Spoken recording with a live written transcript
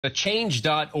A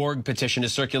change.org petition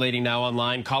is circulating now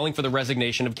online calling for the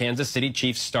resignation of Kansas City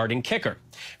Chiefs starting kicker.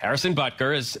 Harrison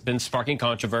Butker has been sparking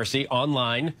controversy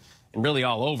online and really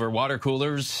all over water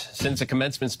coolers since a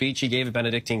commencement speech he gave at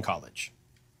Benedictine College.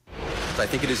 I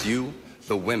think it is you,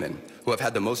 the women, who have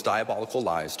had the most diabolical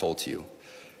lies told to you.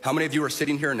 How many of you are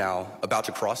sitting here now about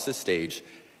to cross this stage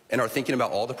and are thinking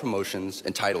about all the promotions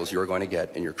and titles you are going to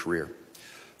get in your career?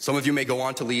 Some of you may go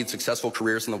on to lead successful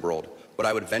careers in the world, but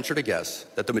I would venture to guess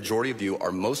that the majority of you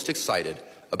are most excited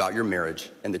about your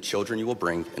marriage and the children you will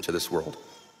bring into this world.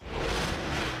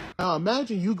 Now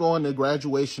imagine you going to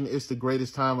graduation. It's the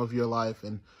greatest time of your life,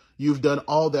 and you've done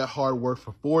all that hard work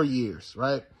for 4 years,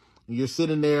 right? And you're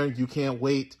sitting there, you can't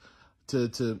wait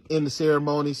to end the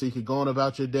ceremony so you can go on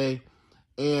about your day.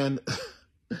 And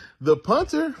the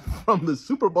punter from the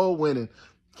Super Bowl winning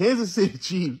Kansas City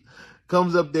Chiefs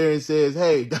comes up there and says,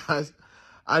 hey, guys,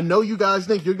 I know you guys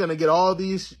think you're going to get all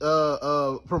these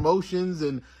promotions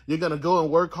and you're going to go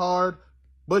and work hard,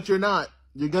 but you're not.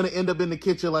 You're going to end up in the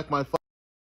kitchen like my father.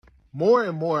 More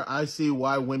and more, I see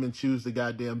why women choose the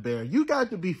goddamn bear. You got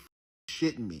to be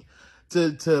shitting me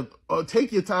to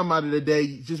take your time out of the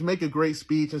day, just make a great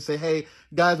speech and say, hey,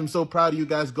 guys, I'm so proud of you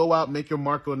guys. Go out, make your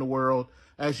mark on the world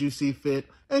as you see fit,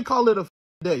 and call it a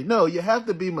day. No, you have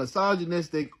to be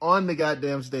misogynistic on the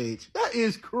goddamn stage. That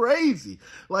is crazy.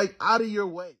 Like, out of your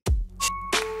way.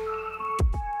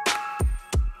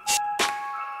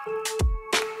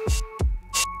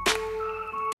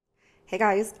 Hey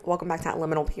guys, welcome back to That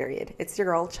Liminal Period. It's your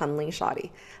girl, Chun-Li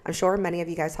Shoddy. I'm sure many of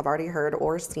you guys have already heard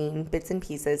or seen bits and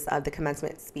pieces of the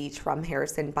commencement speech from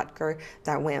Harrison Butker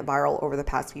that went viral over the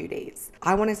past few days.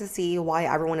 I wanted to see why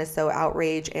everyone is so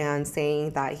outraged and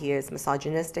saying that he is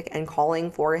misogynistic and calling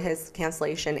for his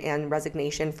cancellation and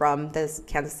resignation from the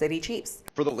Kansas City Chiefs.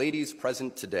 For the ladies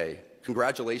present today,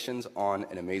 congratulations on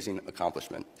an amazing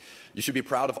accomplishment. You should be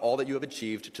proud of all that you have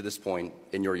achieved to this point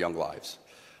in your young lives.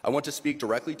 I want to speak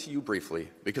directly to you briefly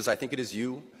because I think it is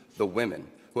you, the women,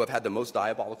 who have had the most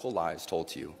diabolical lies told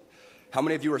to you. How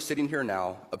many of you are sitting here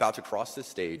now about to cross this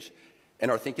stage and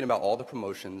are thinking about all the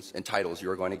promotions and titles you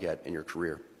are going to get in your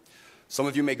career? Some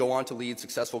of you may go on to lead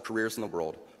successful careers in the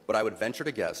world, but I would venture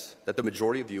to guess that the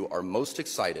majority of you are most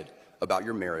excited about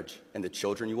your marriage and the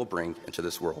children you will bring into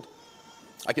this world.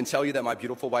 I can tell you that my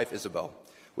beautiful wife, Isabel,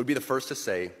 would be the first to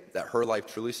say that her life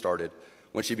truly started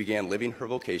when she began living her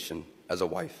vocation as a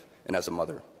wife and as a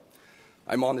mother.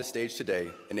 I'm on this stage today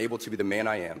and able to be the man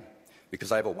I am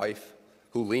because I have a wife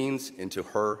who leans into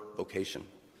her vocation.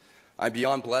 I'm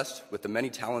beyond blessed with the many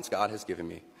talents God has given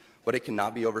me, but it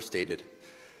cannot be overstated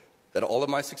that all of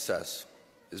my success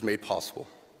is made possible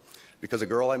because a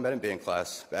girl I met in band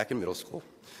class back in middle school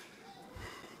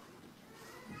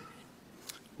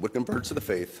would convert to the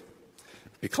faith,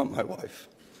 become my wife,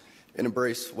 and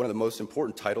embrace one of the most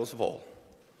important titles of all,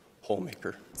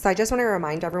 homemaker. So I just want to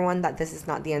remind everyone that this is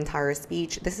not the entire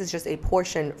speech. This is just a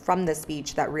portion from the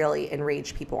speech that really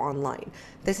enraged people online.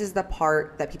 This is the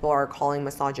part that people are calling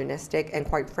misogynistic, and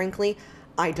quite frankly,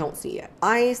 I don't see it.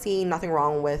 I see nothing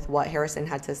wrong with what Harrison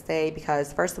had to say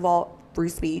because, first of all, free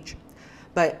speech.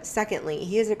 But secondly,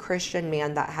 he is a Christian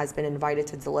man that has been invited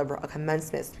to deliver a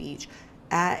commencement speech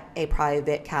at a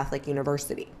private Catholic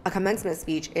university. A commencement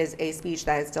speech is a speech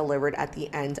that is delivered at the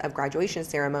end of graduation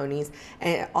ceremonies,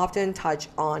 and it often touch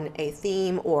on a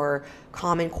theme or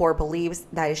common core beliefs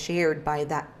that is shared by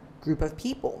that group of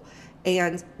people.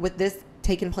 And with this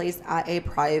taking place at a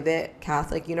private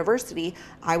Catholic university,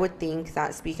 I would think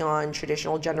that speaking on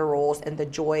traditional gender roles and the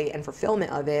joy and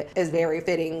fulfillment of it is very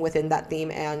fitting within that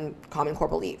theme and common core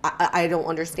belief. I don't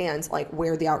understand like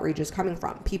where the outrage is coming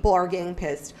from. People are getting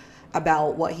pissed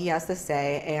about what he has to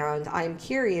say, and I'm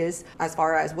curious as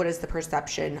far as what is the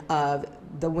perception of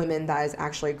the women that is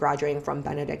actually graduating from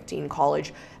Benedictine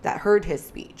College that heard his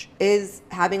speech. Is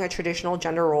having a traditional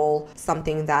gender role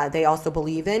something that they also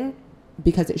believe in?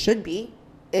 Because it should be.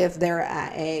 If they're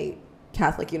at a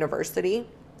Catholic university,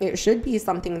 it should be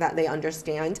something that they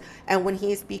understand. And when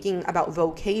he's speaking about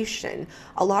vocation,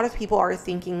 a lot of people are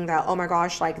thinking that, oh my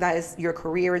gosh, like that is your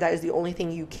career, that is the only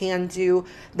thing you can do,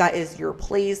 that is your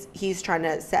place. He's trying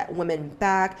to set women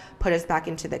back, put us back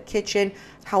into the kitchen.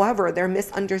 However, they're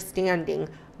misunderstanding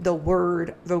the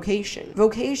word vocation.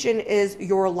 Vocation is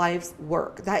your life's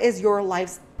work. That is your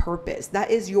life's purpose.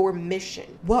 That is your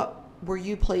mission. What were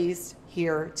you placed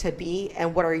here to be,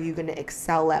 and what are you going to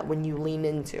excel at when you lean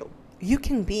into? You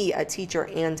can be a teacher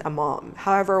and a mom.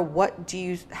 However, what do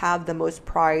you have the most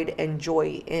pride and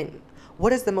joy in?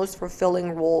 What is the most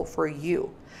fulfilling role for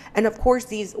you? And of course,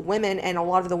 these women and a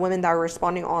lot of the women that are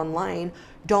responding online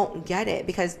don't get it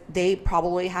because they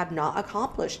probably have not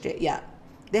accomplished it yet.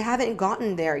 They haven't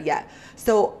gotten there yet.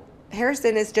 So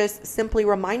Harrison is just simply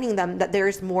reminding them that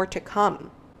there's more to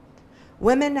come.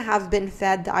 Women have been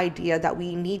fed the idea that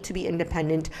we need to be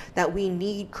independent, that we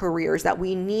need careers, that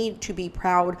we need to be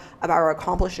proud of our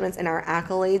accomplishments and our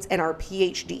accolades and our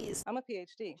PhDs. I'm a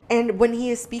PhD. And when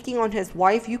he is speaking on his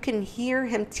wife, you can hear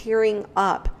him tearing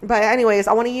up. But anyways,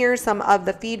 I want to hear some of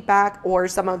the feedback or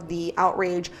some of the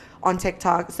outrage on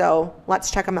TikTok. So let's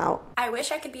check them out. I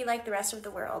wish I could be like the rest of the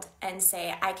world and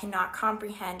say I cannot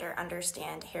comprehend or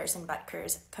understand Harrison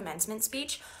Butker's commencement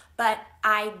speech, but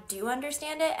I do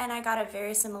understand it, and I got a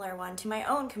very similar one to my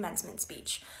own commencement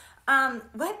speech.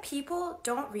 What people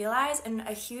don't realize, and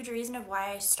a huge reason of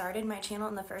why I started my channel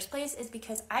in the first place, is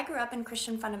because I grew up in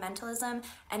Christian fundamentalism,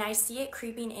 and I see it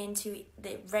creeping into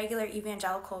the regular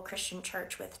evangelical Christian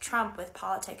church with Trump, with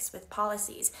politics, with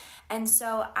policies. And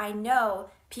so I know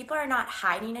people are not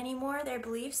hiding anymore their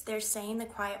beliefs, they're saying the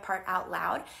quiet part out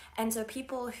loud. And so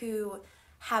people who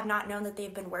have not known that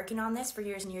they've been working on this for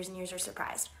years and years and years are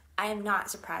surprised. I am not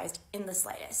surprised in the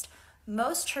slightest.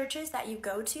 Most churches that you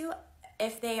go to,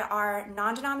 if they are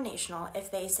non-denominational, if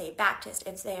they say Baptist,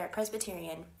 if they are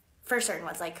Presbyterian, for certain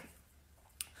ones like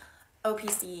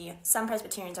OPC, some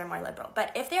Presbyterians are more liberal,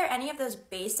 but if they're any of those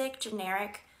basic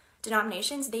generic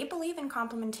denominations, they believe in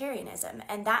complementarianism,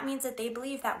 and that means that they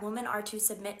believe that women are to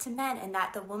submit to men and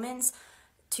that the woman's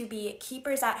to be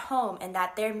keepers at home, and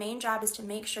that their main job is to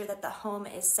make sure that the home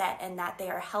is set and that they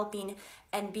are helping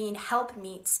and being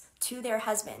helpmeets to their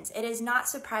husbands. It is not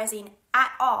surprising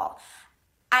at all.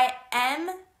 I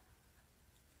am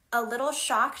a little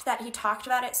shocked that he talked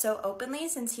about it so openly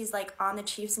since he's like on the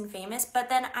Chiefs and Famous, but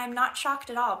then I'm not shocked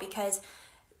at all because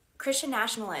Christian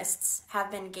nationalists have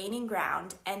been gaining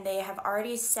ground and they have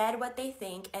already said what they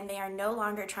think and they are no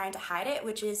longer trying to hide it,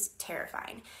 which is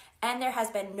terrifying. And there has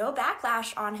been no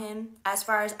backlash on him as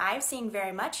far as I've seen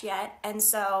very much yet. And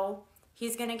so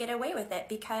he's going to get away with it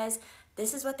because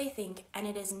this is what they think, and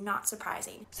it is not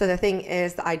surprising. So the thing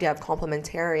is the idea of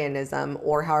complementarianism,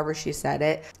 or however she said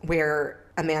it, where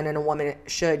a man and a woman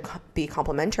should be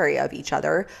complementary of each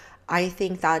other. I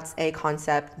think that's a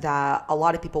concept that a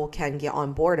lot of people can get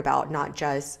on board about, not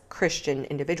just Christian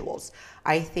individuals.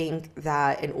 I think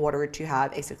that in order to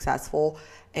have a successful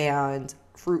and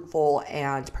fruitful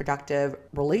and productive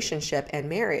relationship and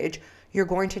marriage, you're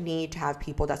going to need to have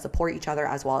people that support each other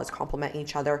as well as complement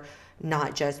each other,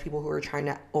 not just people who are trying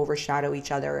to overshadow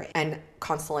each other and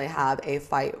constantly have a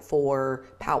fight for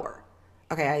power.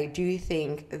 Okay, I do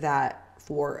think that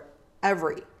for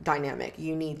every dynamic,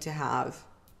 you need to have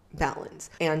balance.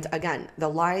 And again, the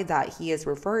lie that he is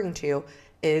referring to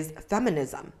is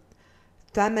feminism.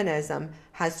 Feminism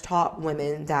has taught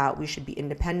women that we should be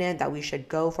independent, that we should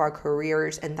go for our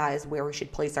careers, and that is where we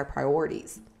should place our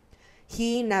priorities.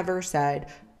 He never said,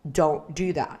 don't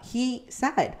do that. He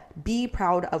said, be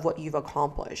proud of what you've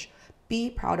accomplished. Be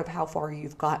proud of how far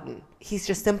you've gotten. He's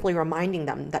just simply reminding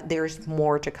them that there's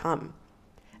more to come.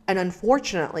 And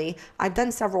unfortunately, I've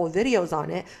done several videos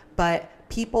on it, but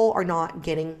people are not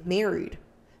getting married.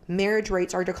 Marriage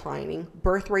rates are declining,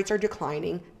 birth rates are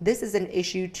declining. This is an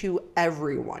issue to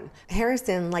everyone.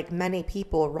 Harrison, like many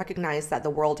people, recognize that the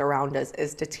world around us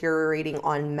is deteriorating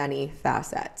on many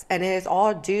facets. And it is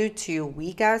all due to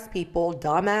weak-ass people,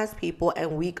 dumb-ass people,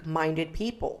 and weak-minded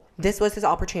people. This was his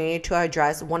opportunity to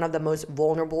address one of the most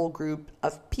vulnerable group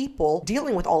of people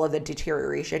dealing with all of the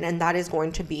deterioration, and that is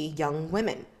going to be young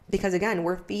women. Because again,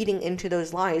 we're feeding into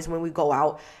those lies when we go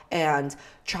out and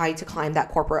try to climb that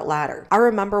corporate ladder. I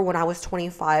remember when I was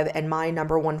 25 and my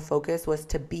number one focus was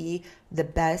to be the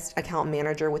best account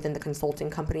manager within the consulting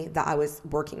company that I was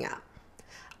working at.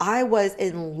 I was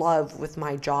in love with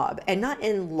my job, and not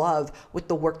in love with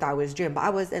the work that I was doing, but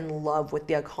I was in love with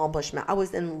the accomplishment. I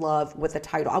was in love with the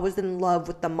title. I was in love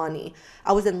with the money.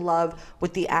 I was in love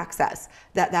with the access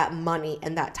that that money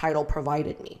and that title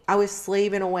provided me. I was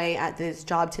slaving away at this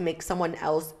job to make someone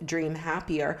else dream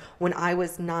happier when I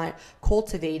was not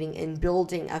cultivating and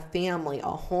building a family, a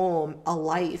home, a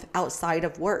life outside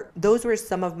of work. Those were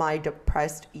some of my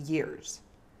depressed years.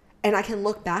 And I can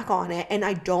look back on it and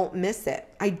I don't miss it.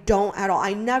 I don't at all.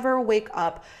 I never wake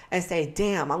up and say,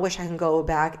 damn, I wish I can go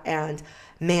back and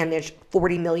manage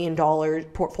 $40 million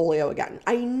portfolio again.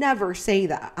 I never say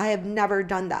that. I have never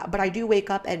done that. But I do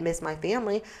wake up and miss my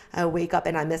family. I wake up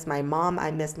and I miss my mom. I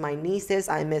miss my nieces.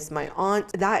 I miss my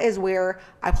aunt. That is where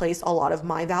I place a lot of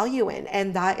my value in.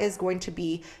 And that is going to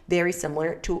be very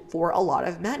similar to for a lot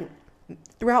of men.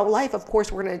 Throughout life, of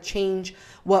course, we're going to change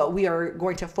what we are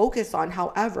going to focus on.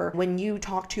 However, when you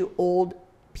talk to old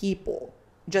people,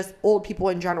 just old people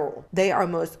in general, they are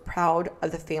most proud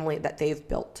of the family that they've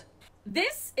built.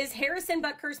 This is Harrison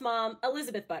Butker's mom,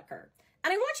 Elizabeth Butker.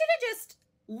 And I want you to just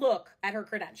look at her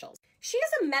credentials. She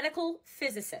is a medical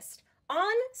physicist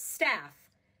on staff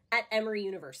at Emory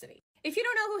University. If you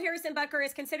don't know who Harrison Butker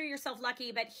is, consider yourself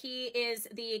lucky, but he is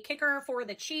the kicker for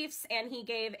the Chiefs, and he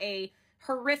gave a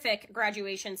horrific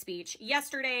graduation speech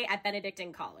yesterday at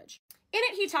Benedictine College. In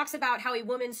it, he talks about how a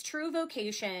woman's true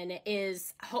vocation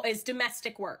is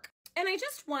domestic work. And I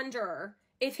just wonder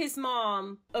if his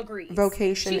mom agrees.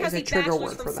 Vocation is a trigger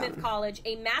word for them. She has a bachelor's from Smith College,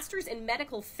 a master's in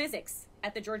medical physics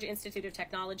at the Georgia Institute of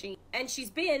Technology, and she's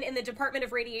been in the Department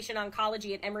of Radiation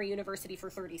Oncology at Emory University for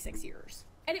 36 years.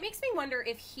 And it makes me wonder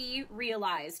if he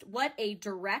realized what a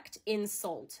direct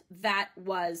insult that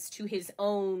was to his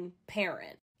own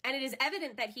parent. And it is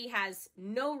evident that he has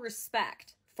no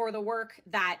respect for the work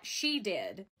that she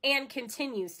did and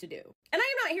continues to do. And I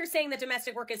am not here saying that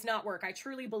domestic work is not work. I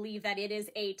truly believe that it is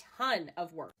a ton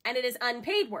of work, and it is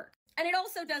unpaid work. And it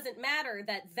also doesn't matter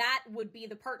that that would be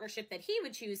the partnership that he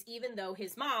would choose, even though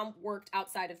his mom worked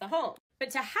outside of the home.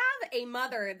 But to have a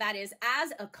mother that is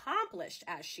as accomplished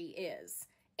as she is,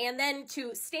 and then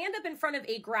to stand up in front of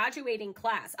a graduating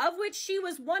class, of which she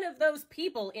was one of those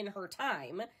people in her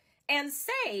time, and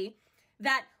say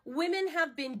that women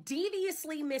have been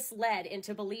deviously misled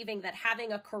into believing that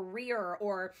having a career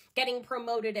or getting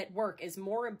promoted at work is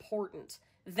more important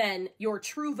than your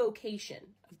true vocation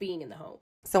of being in the home.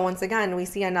 So once again, we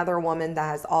see another woman that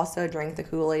has also drank the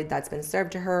Kool-Aid that's been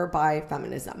served to her by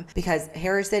feminism, because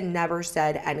Harrison never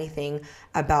said anything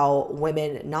about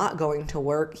women not going to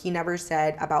work. He never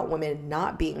said about women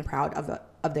not being proud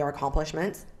of their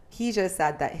accomplishments. He just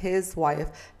said that his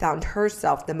wife found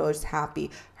herself the most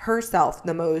happy, herself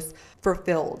the most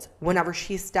fulfilled whenever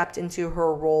she stepped into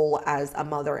her role as a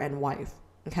mother and wife.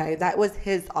 Okay, that was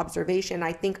his observation.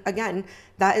 I think, again,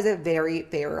 that is a very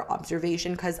fair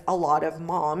observation, because a lot of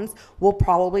moms will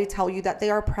probably tell you that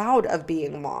they are proud of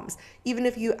being moms. Even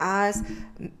if you ask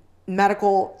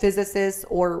medical physicists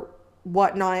or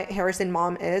whatnot, Harrison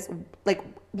mom is, like,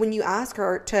 when you ask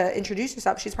her to introduce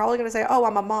herself, she's probably going to say, oh,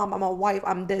 I'm a mom, I'm a wife,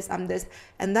 I'm this, and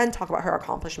then talk about her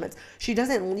accomplishments. She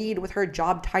doesn't lead with her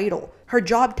job title. Her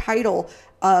job title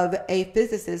of a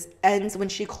physicist ends when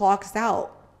she clocks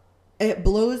out. It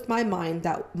blows my mind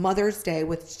that Mother's Day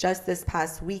was just this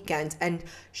past weekend, and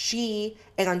she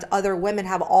and other women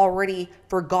have already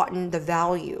forgotten the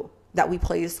value that we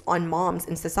place on moms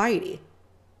in society.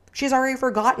 She's already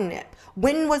forgotten it.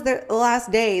 When was the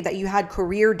last day that you had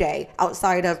career day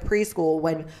outside of preschool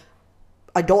when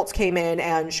adults came in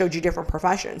and showed you different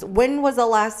professions? When was the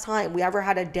last time we ever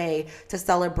had a day to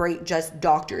celebrate just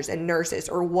doctors and nurses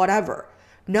or whatever?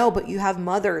 No, but you have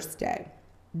Mother's Day.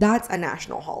 That's a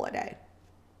national holiday.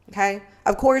 Okay?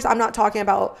 Of course, I'm not talking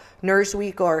about Nurse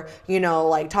Week or,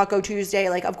 like Taco Tuesday.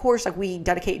 Like, of course, like, we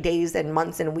dedicate days and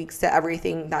months and weeks to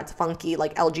everything that's funky,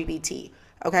 like LGBT.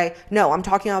 Okay? No, I'm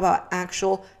talking about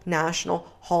actual national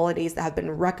holidays that have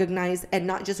been recognized, and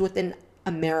not just within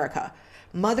America.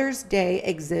 Mother's Day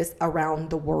exists around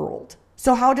the world.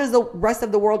 So how does the rest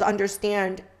of the world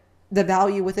understand the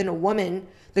value within a woman?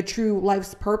 The true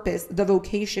life's purpose, the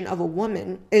vocation of a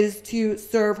woman, is to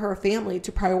serve her family,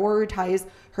 to prioritize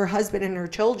her husband and her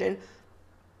children.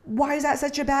 Why is that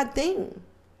such a bad thing?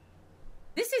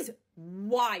 This is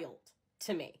wild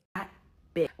to me.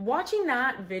 Watching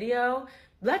that video,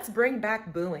 let's bring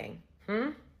back booing.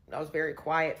 That was very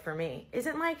quiet for me.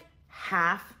 Isn't like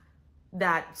half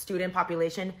that student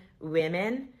population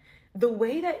women? The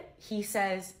way that he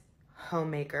says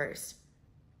homemakers,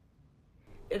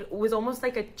 it was almost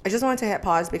like I just wanted to hit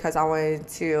pause because I wanted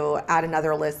to add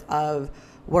another list of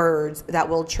words that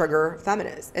will trigger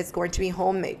feminists. It's going to be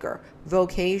homemaker,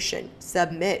 vocation,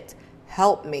 submit,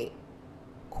 helpmate,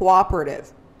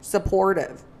 cooperative,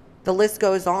 supportive. The list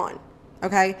goes on.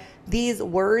 Okay? These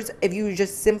words, if you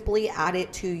just simply add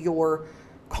it to your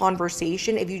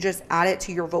conversation, if you just add it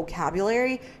to your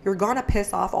vocabulary, you're gonna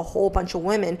piss off a whole bunch of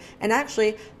women. And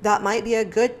actually, that might be a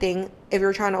good thing if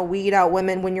you're trying to weed out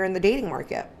women when you're in the dating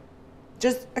market.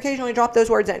 Just occasionally drop those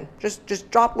words in.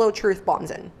 Just drop little truth bombs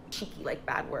in. Cheeky, like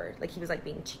bad word. Like he was like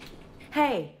being cheeky.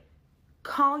 Hey,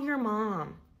 call your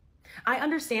mom. I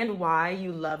understand why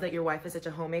you love that your wife is such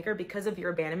a homemaker. Because of your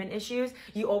abandonment issues,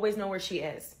 you always know where she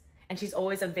is. And she's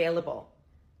always available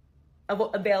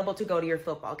to go to your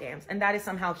football games. And that is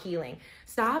somehow healing.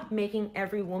 Stop making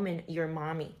every woman your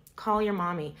mommy. Call your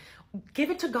mommy. Give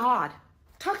it to God.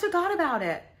 Talk to God about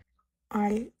it.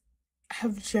 I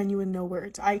have genuine no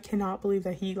words. I cannot believe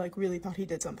that he really thought he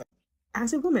did something.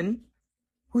 As a woman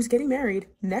who's getting married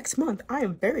next month, I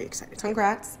am very excited.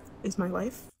 Congrats. Is my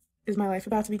life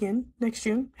about to begin next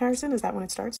June, Harrison? Is that when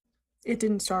it starts? It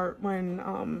didn't start when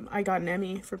I got an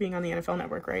Emmy for being on the NFL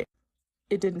Network, right?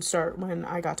 It didn't start when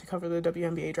I got to cover the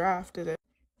WNBA draft, did it?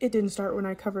 It didn't start when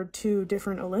I covered 2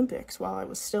 different Olympics while I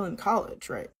was still in college,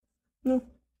 right?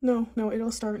 No,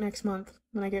 it'll start next month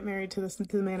when I get married to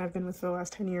the man I've been with for the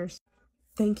last 10 years.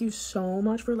 Thank you so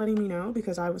much for letting me know,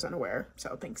 because I was unaware.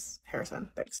 So thanks, Harrison.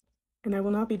 Thanks. And I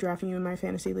will not be drafting you in my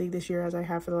fantasy league this year as I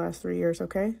have for the last 3 years,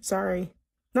 okay? Sorry.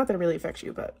 Not that it really affects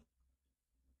you, but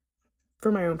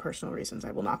for my own personal reasons,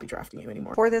 I will not be drafting you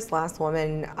anymore. For this last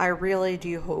woman, I really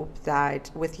do hope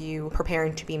that with you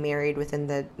preparing to be married within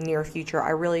the near future, I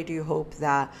really do hope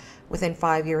that within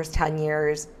 5 years, 10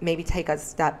 years, maybe take a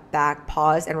step back,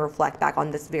 pause, and reflect back on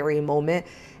this very moment.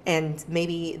 And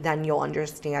maybe then you'll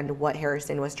understand what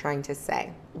Harrison was trying to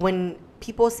say. When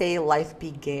people say life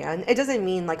began, it doesn't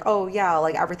mean like, oh yeah,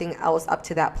 like everything else up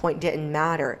to that point didn't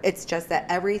matter. It's just that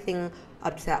everything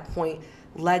up to that point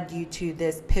led you to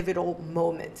this pivotal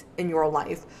moment in your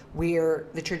life where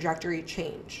the trajectory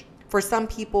changed. For some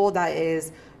people, that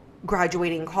is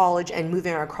graduating college and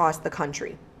moving across the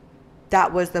country.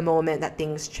 That was the moment that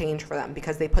things changed for them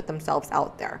because they put themselves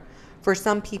out there. For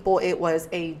some people, it was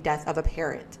a death of a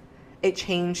parent. It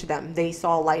changed them. They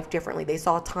saw life differently. They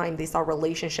saw time, they saw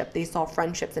relationship, they saw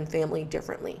friendships and family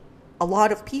differently. A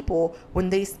lot of people, when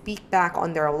they speak back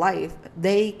on their life,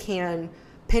 they can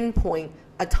pinpoint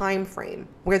a time frame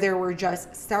where there were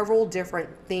just several different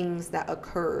things that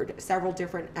occurred, several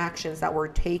different actions that were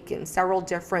taken, several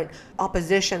different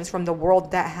oppositions from the world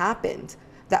that happened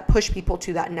that pushed people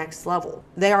to that next level.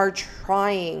 They are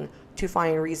trying to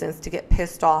find reasons to get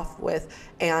pissed off with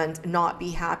and not be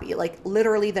happy. Like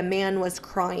literally the man was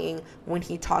crying when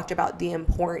he talked about the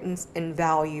importance and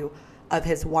value of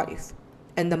his wife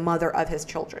and the mother of his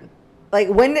children. Like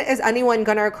when is anyone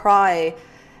gonna cry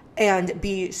and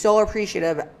be so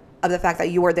appreciative of the fact that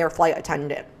you were their flight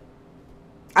attendant?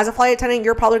 As a flight attendant,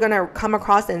 you're probably going to come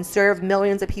across and serve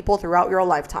millions of people throughout your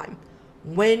lifetime.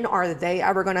 When are they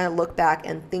ever going to look back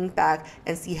and think back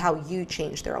and see how you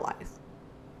changed their life?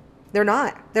 They're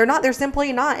not. They're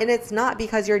simply not. And it's not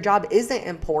because your job isn't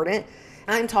important.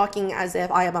 I'm talking as if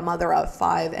I am a mother of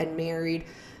 5 and married.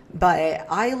 But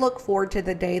I look forward to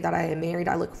the day that I am married.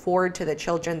 I look forward to the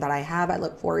children that I have. I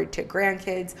look forward to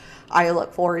grandkids. I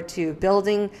look forward to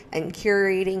building and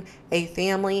curating a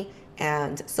family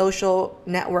and social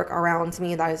network around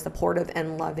me that is supportive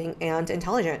and loving and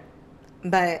intelligent.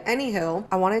 But anywho,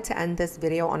 I wanted to end this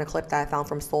video on a clip that I found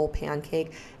from Soul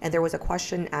Pancake, and there was a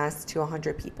question asked to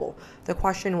 100 people. The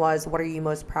question was, what are you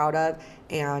most proud of?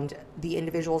 And the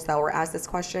individuals that were asked this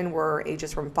question were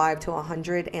ages from 5 to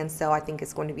 100, and so I think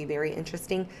it's going to be very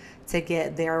interesting to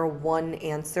get their one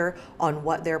answer on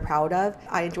what they're proud of.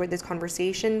 I enjoyed this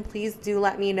conversation. Please do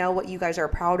let me know what you guys are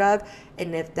proud of,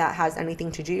 and if that has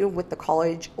anything to do with the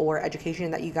college or education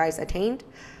that you guys attained.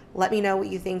 Let me know what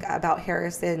you think about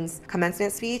Harrison's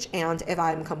commencement speech and if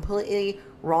I'm completely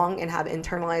wrong and have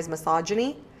internalized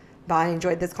misogyny. But I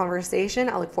enjoyed this conversation.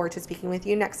 I look forward to speaking with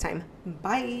you next time.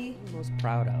 Bye. Most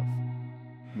proud of.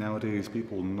 Nowadays,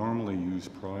 people normally use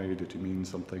pride to mean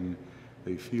something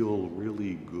they feel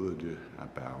really good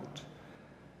about.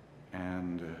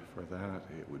 And for that,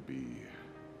 it would be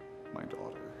my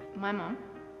daughter. My mom.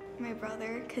 My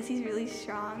brother, because he's really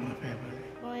strong.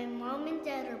 My mom and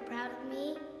dad are proud of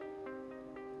me.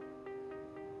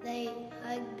 They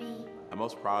hug me. I'm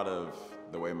most proud of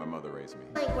the way my mother raised me.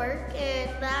 I work and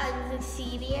that I'm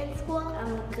succeeding in school.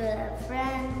 I'm good at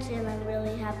French and I'm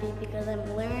really happy because I'm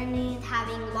learning,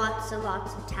 having lots of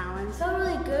talents. I felt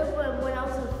really good when I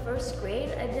was in first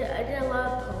grade. I did a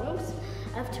lot of poems.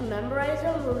 I have to memorize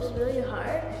them. It was really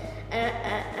hard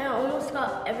and I almost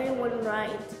got everyone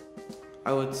right.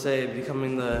 I would say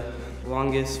becoming the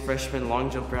longest freshman long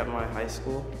jumper at my high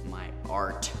school. My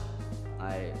art.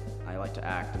 I like to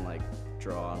act and like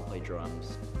draw and play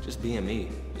drums. Just being me,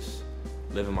 just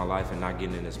living my life and not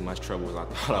getting in as much trouble as I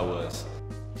thought I was.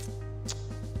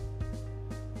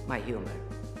 My humor.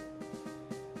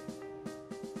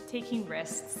 Taking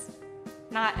risks.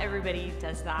 Not everybody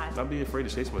does that. Not be afraid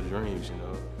to chase my dreams, you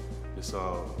know. Just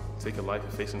taking life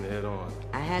and facing it head on.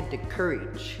 I had the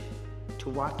courage to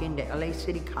walk into LA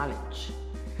City College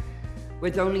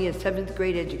with only a 7th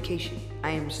grade education.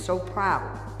 I am so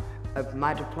proud of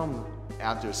my diploma.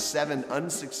 After 7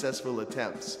 unsuccessful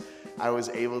attempts, I was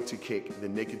able to kick the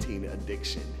nicotine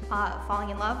addiction.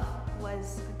 Falling in love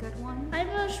was a good one. I'm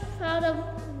most proud of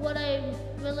what I'm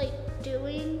really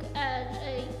doing as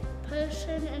a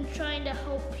person and trying to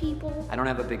help people. I don't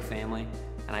have a big family,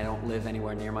 and I don't live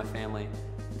anywhere near my family,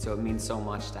 and so it means so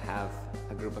much to have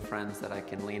a group of friends that I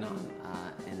can lean on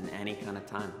in any kind of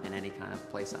time, in any kind of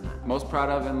place I'm at. Most proud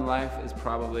of in life is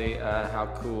probably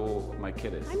how cool my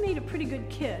kid is. I made a pretty good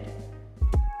kid.